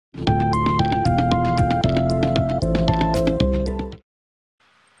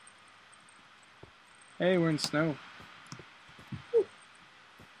Hey, we're in snow.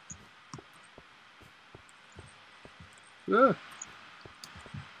 Ugh.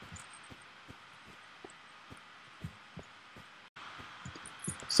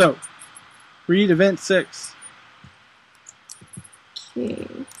 So, read event 6. Okay.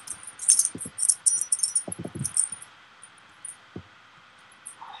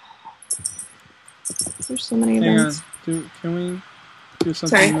 There's so many events. Hang on. Can we do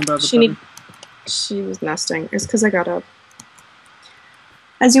something about the puppy? She was nesting. It's because I got up.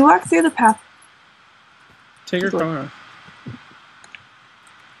 As you walk through the path... Take her car off.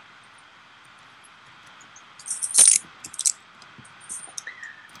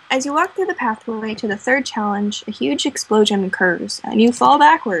 As you walk through the pathway to the third challenge, a huge explosion occurs, and you fall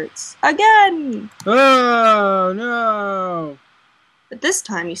backwards. Again! Oh, no! But this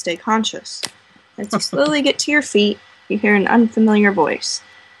time you stay conscious. As you slowly get to your feet, you hear an unfamiliar voice.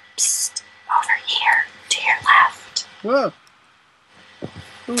 Psst! Over here, to your left. Whoa!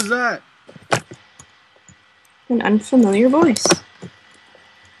 Who's that? An unfamiliar voice.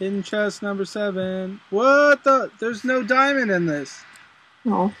 Hidden chest number 7. What the? There's no diamond in this.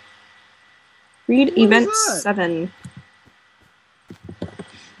 No. Read event 7.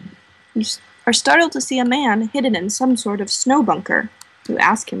 You are startled to see a man hidden in some sort of snow bunker. You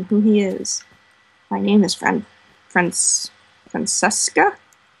ask him who he is. My name is Francesca?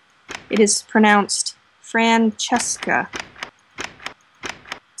 It is pronounced Francesca.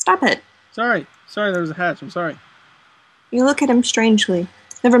 Stop it. Sorry, there was a hatch. I'm sorry. You look at him strangely.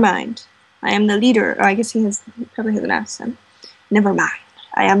 Never mind. I am the leader. Oh, I guess he probably has an accent. Never mind.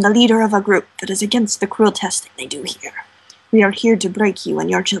 I am the leader of a group that is against the cruel testing they do here. We are here to break you and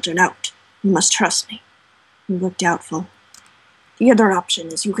your children out. You must trust me. You look doubtful. The other option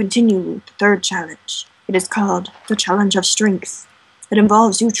is you continue the third challenge. It is called the Challenge of Strength. It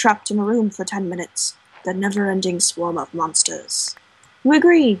involves you trapped in a room for 10 minutes. The never-ending swarm of monsters. You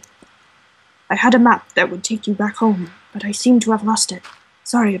agree? I had a map that would take you back home, but I seem to have lost it.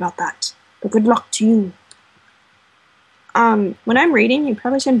 Sorry about that, but good luck to you. When I'm reading, you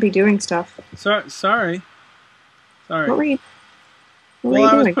probably shouldn't be doing stuff. Sorry. What were you doing?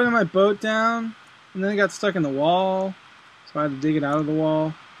 I was doing? putting my boat down, and then it got stuck in the wall, so I had to dig it out of the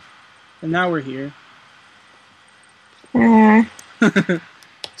wall. And now we're here.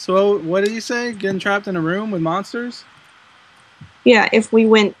 So, what did you say? Getting trapped in a room with monsters? Yeah, if we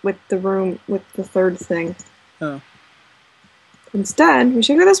went with the room with the third thing. Oh. Instead, we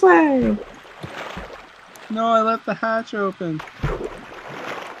should go this way. No, I left the hatch open.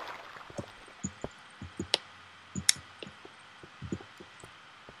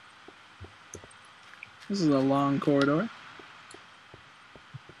 This is a long corridor.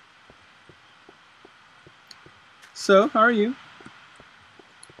 So, how are you?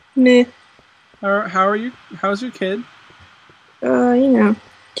 Meh. How are you? How's your kid?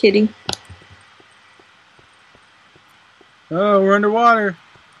 Kitty. Oh, we're underwater.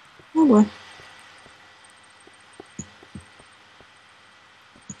 Oh boy.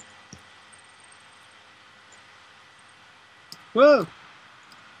 Whoa!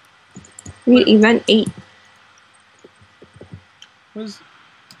 Read event 8.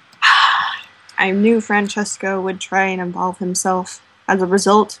 I knew Francesco would try and involve himself. As a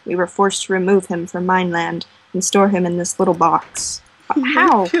result, we were forced to remove him from Mineland and store him in this little box.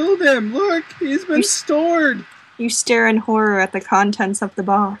 How? You killed him! Look! He's been stored! You stare in horror at the contents of the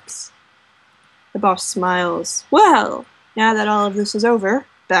box. The boss smiles. Well, now that all of this is over,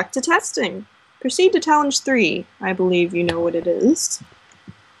 back to testing. Proceed to challenge 3. I believe you know what it is.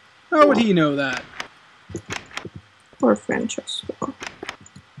 How would he know that? Poor Francesco.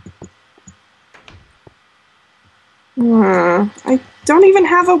 I don't even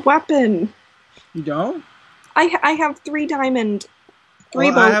have a weapon. You don't? I have 3 diamond,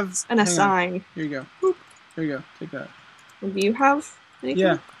 3 boats, and a sign. Here you go. Here you go. Take that. Do you have anything?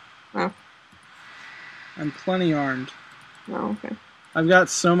 Yeah. Oh. I'm plenty armed. Oh, okay. I've got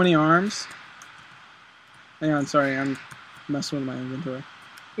so many arms. Hang on, sorry, I'm messing with my inventory.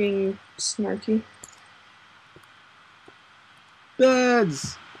 Being snarky.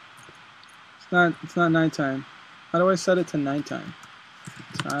 Beds! It's not nighttime. How do I set it to nighttime?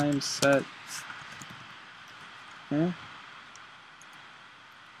 Time set. Yeah?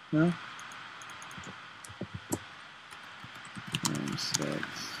 No? Time set.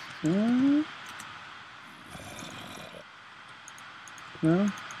 No?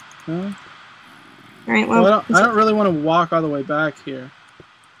 No? No? Alright, well... I don't really want to walk all the way back here.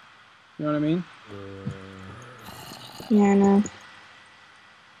 You know what I mean? Yeah, I know.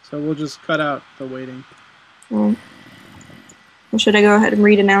 So we'll just cut out the waiting. Well, should I go ahead and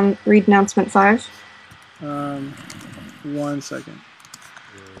read announcement 5? 1 second.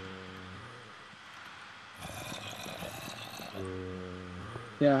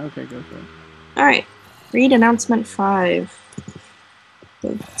 Yeah, okay, go for it. Alright. Read announcement 5.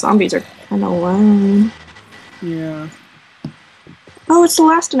 The zombies are kind of lame. Yeah. Oh, it's the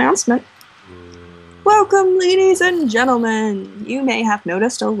last announcement. Welcome, ladies and gentlemen. You may have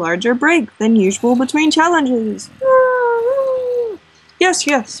noticed a larger break than usual between challenges.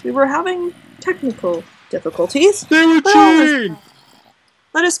 Yes, we were having technical difficulties. They were cheating!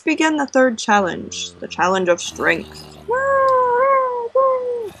 Let us begin the third challenge, the challenge of strength.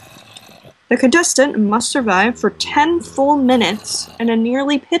 The contestant must survive for 10 full minutes in a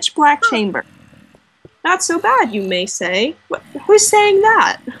nearly pitch-black chamber. Not so bad, you may say. Who's saying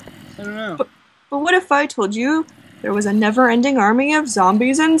that? I don't know. But what if I told you there was a never-ending army of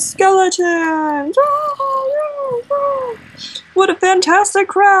zombies and skeletons? What a fantastic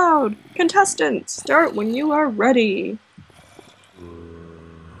crowd! Contestants, start when you are ready.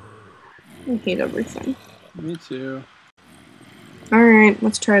 I hate everything. Me too. Alright,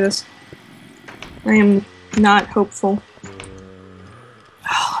 let's try this. I am not hopeful.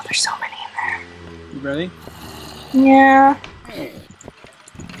 Oh, there's so many in there. You ready? Yeah.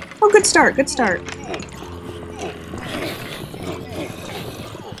 Oh, good start, good start.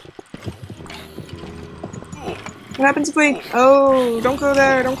 What happens if we... Oh, don't go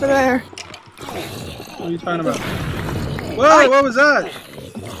there, don't go there. What are you talking about? Whoa, what was that?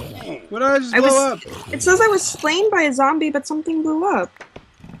 What did I just blow up? It says I was slain by a zombie, but something blew up.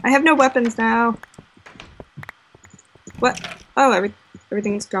 I have no weapons now. What? Oh,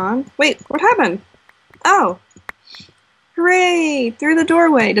 everything's gone. Wait, what happened? Oh. Hooray! Through the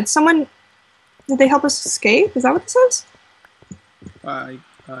doorway. Did they help us escape? Is that what this says? I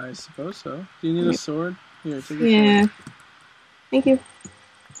suppose so. Do you need a sword? Here, take a Yeah. sword. Thank you.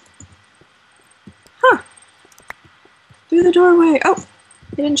 Huh. Through the doorway. Oh!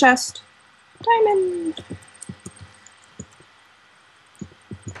 Hidden chest. Diamond!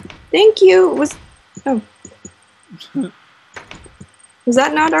 Thank you! Oh. Was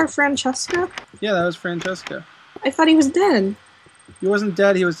that not our Francesca? Yeah, that was Francesca. I thought he was dead. He wasn't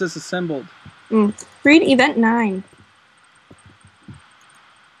dead, he was disassembled. Read Event 9.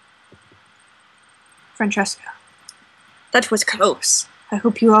 Francesca. That was close. I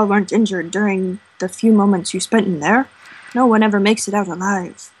hope you all weren't injured during the few moments you spent in there. No one ever makes it out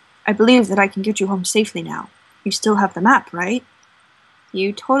alive. I believe that I can get you home safely now. You still have the map, right?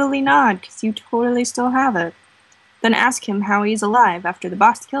 You totally nod, because you totally still have it. Then ask him how he's alive after the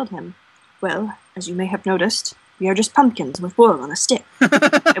boss killed him. Well, as you may have noticed, we are just pumpkins with wool on a stick.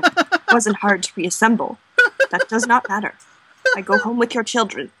 It wasn't hard to reassemble. That does not matter. I go home with your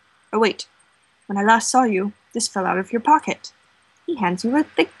children. Oh wait, when I last saw you, this fell out of your pocket. He hands you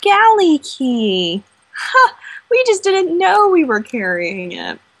the galley key. Ha! We just didn't know we were carrying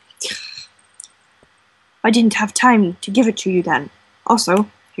it. I didn't have time to give it to you then. Also,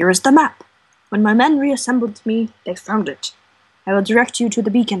 here is the map. When my men reassembled me, they found it. I will direct you to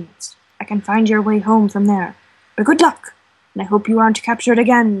the beacons. I can find your way home from there. But good luck, and I hope you aren't captured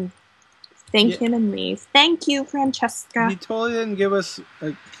again. Thank him and leave. Thank you, Francesca. He totally didn't give us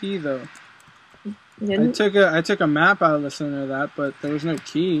a key, though. Didn't? I took a map out of the center of that, but there was no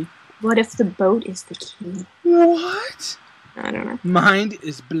key. What if the boat is the key? What? I don't know. Mind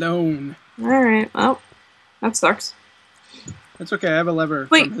is blown. Alright, well, that sucks. That's okay, I have a lever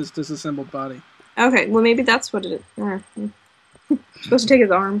from his disassembled body. Okay, well maybe that's what it is. Supposed to take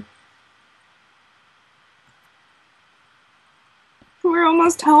his arm. We're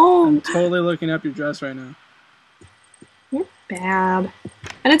almost home. I'm totally looking up your dress right now. You're bad.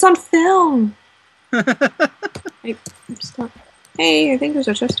 And it's on film. Hey, I'm stuck. Hey, I think there's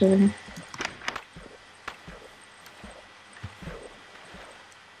a chest over here.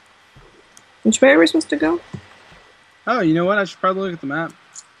 Which way are we supposed to go? Oh, you know what? I should probably look at the map.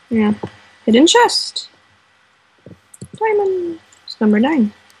 Yeah. Hidden chest. Diamond. It's number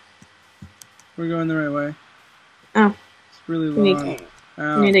 9. We're going the right way. Oh. It's really long.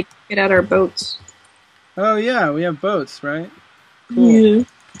 We need to get out our boats. Oh yeah, we have boats, right? Cool. Yeah.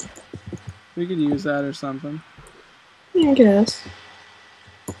 We could use that or something. Yeah, I guess.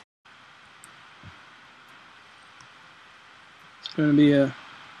 It's going to be a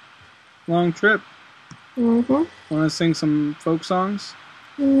long trip. Mm-hmm. Want to sing some folk songs?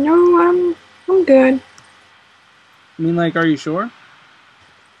 No, I'm good. I mean, like, are you sure?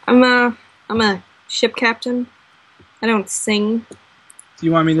 I'm a ship captain. I don't sing. Do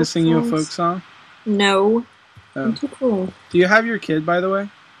you want me to sing you a folk song? No. Oh. I'm too cool. Do you have your kid, by the way?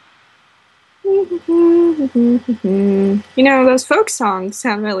 You know, those folk songs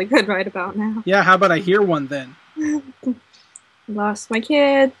sound really good right about now. Yeah, how about I hear one then? Lost my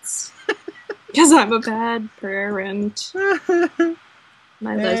kids because I'm a bad parent.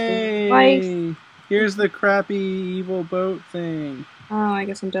 My lesbian wife. Here's the crappy evil boat thing. Oh, I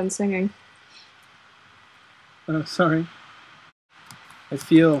guess I'm done singing. Oh, sorry. I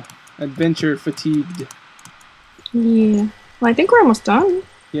feel adventure fatigued. Yeah. Well, I think we're almost done.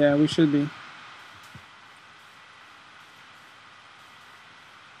 Yeah, we should be.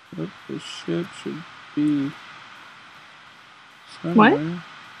 Oh, the ship should be somewhere. What?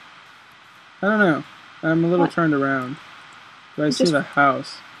 I don't know. I'm a little What? turned around. But I see the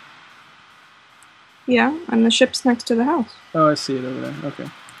house. Yeah, and the ship's next to the house. Oh, I see it over there. Okay.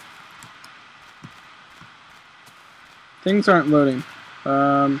 Things aren't loading.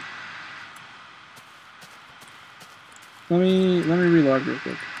 Let me relog real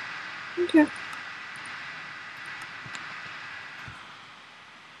quick. Okay.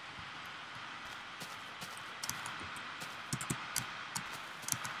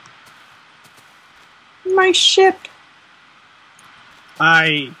 My ship.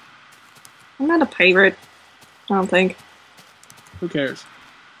 I'm not a pirate. I don't think. Who cares?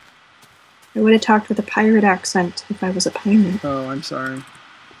 I would have talked with a pirate accent if I was a pirate. Oh, I'm sorry.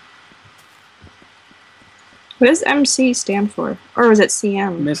 What does MC stand for? Or was it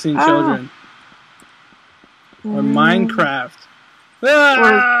CM? Missing children. Or Minecraft.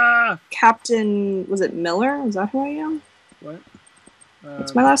 Or Captain, was it Miller? Is that who I am? What?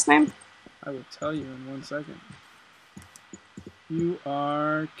 What's my last name? I will tell you in 1 second. You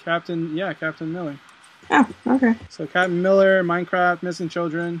are Captain Miller. Oh, okay. So Captain Miller, Minecraft, Missing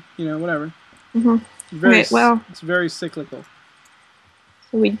Children, you know, whatever. Okay, well. It's very cyclical.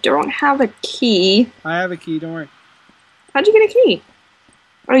 So we don't have a key. I have a key, don't worry. How'd you get a key?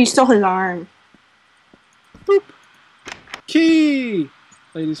 Oh, you stole his arm. Boop. Key!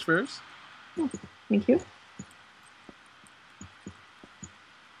 Ladies first. Oh, thank you.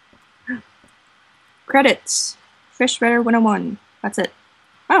 Credits. Fish Shredder 101. That's it.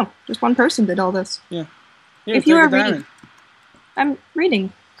 Oh, just one person did all this. Yeah. Here, if you are reading, I'm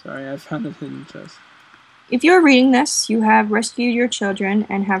reading. Sorry, I found a hidden chest. If you are reading this, you have rescued your children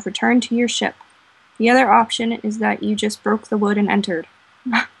and have returned to your ship. The other option is that you just broke the wood and entered.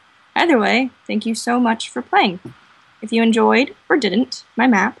 Either way, thank you so much for playing. If you enjoyed, or didn't, my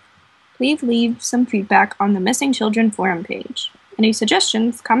map, please leave some feedback on the Missing Children forum page. Any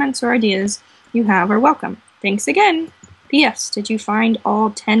suggestions, comments, or ideas you have are welcome. Thanks again! P.S. Did you find all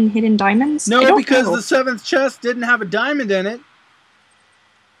 10 hidden diamonds? No, because the 7th chest didn't have a diamond in it.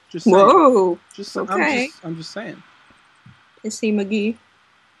 Just saying. Whoa! Okay. I'm just saying. Pissy McGee.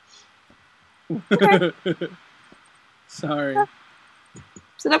 Okay. Sorry.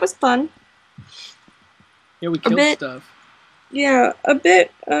 So that was fun. Yeah, we killed stuff. Yeah, a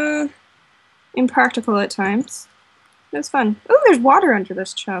bit impractical at times. It was fun. Oh, there's water under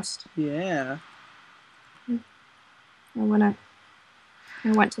this chest. Yeah. I want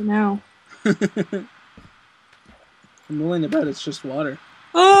to know. I'm willing to bet it's just water.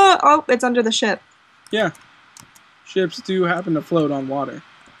 Oh, it's under the ship. Yeah. Ships do happen to float on water.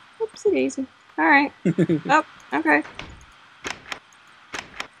 Oopsie daisy. Alright. Oh, okay.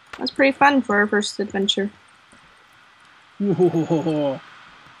 That was pretty fun for our first adventure. Whoa.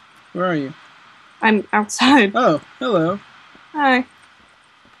 Where are you? I'm outside. Oh, hello. Hi.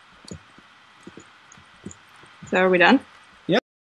 So are we done?